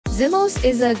ZimaOS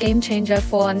is a game changer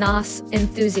for NAS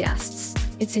enthusiasts.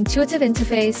 Its intuitive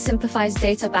interface simplifies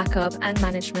data backup and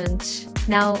management.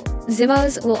 Now,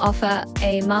 ZimaOS will offer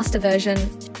a master version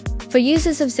for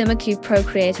users of ZimaCube Pro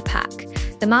Creator Pack.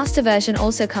 The master version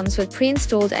also comes with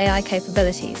pre-installed AI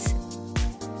capabilities.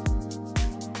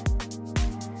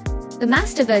 The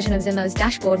master version of ZimaOS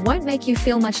dashboard won't make you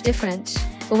feel much different,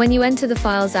 but when you enter the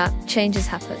Files app, changes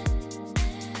happen.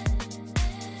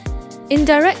 In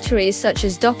directories such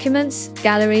as Documents,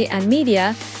 Gallery, and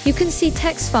Media, you can see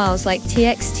text files like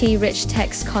TXT-rich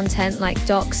text content like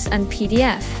docs and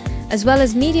PDF, as well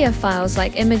as media files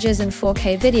like images and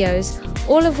 4K videos,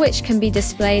 all of which can be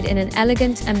displayed in an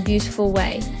elegant and beautiful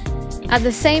way. At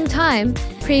the same time,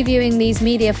 previewing these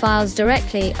media files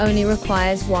directly only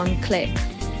requires one click.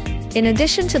 In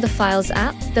addition to the Files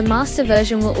app, the master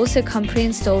version will also come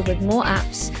pre-installed with more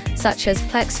apps, such as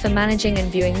Plex for managing and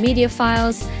viewing media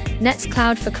files,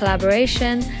 Nextcloud for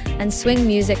collaboration, and Swing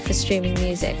Music for streaming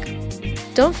music.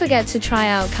 Don't forget to try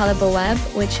out Calibre Web,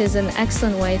 which is an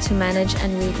excellent way to manage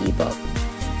and read ebook.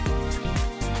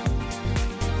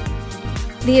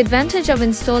 The advantage of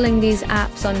installing these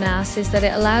apps on NAS is that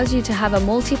it allows you to have a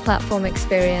multi-platform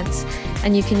experience,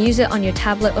 and you can use it on your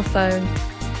tablet or phone.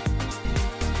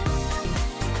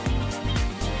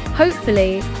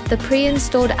 Hopefully, the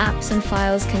pre-installed apps and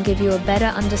files can give you a better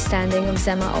understanding of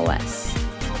ZimaOS.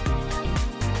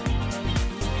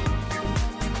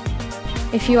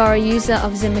 If you are a user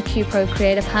of ZimaCube Pro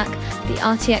Creator Pack, the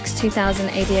RTX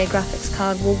 2080 graphics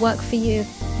card will work for you.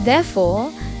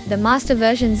 Therefore, the master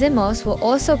version ZimaOS will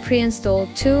also pre-install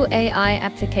 2 AI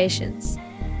applications.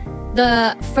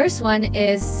 The first one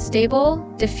is Stable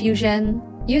Diffusion.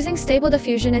 Using Stable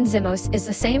Diffusion in ZimaOS is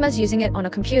the same as using it on a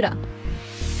computer.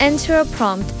 Enter a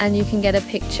prompt and you can get a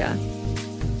picture.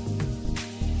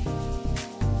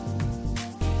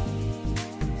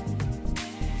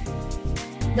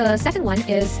 The second one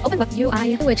is OpenWeb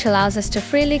UI, which allows us to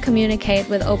freely communicate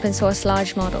with open-source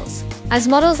large models. As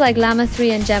models like Llama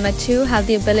 3 and Gemma 2 have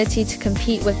the ability to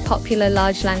compete with popular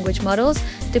large language models,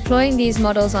 deploying these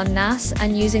models on NAS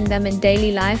and using them in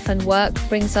daily life and work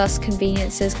brings us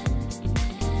conveniences.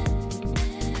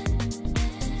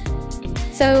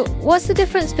 So, what's the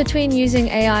difference between using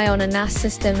AI on a NAS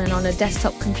system and on a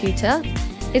desktop computer?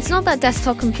 It's not that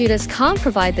desktop computers can't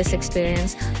provide this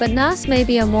experience, but NAS may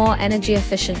be a more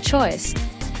energy-efficient choice.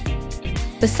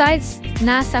 Besides,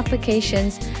 NAS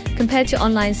applications, compared to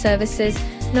online services,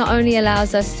 not only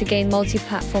allows us to gain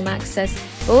multi-platform access,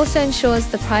 but also ensures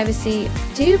the privacy.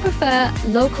 Do you prefer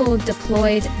local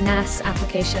deployed NAS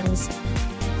applications?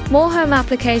 More home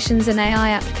applications and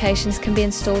AI applications can be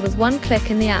installed with one click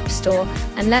in the App Store,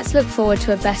 and let's look forward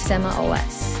to a best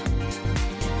ZimaOS.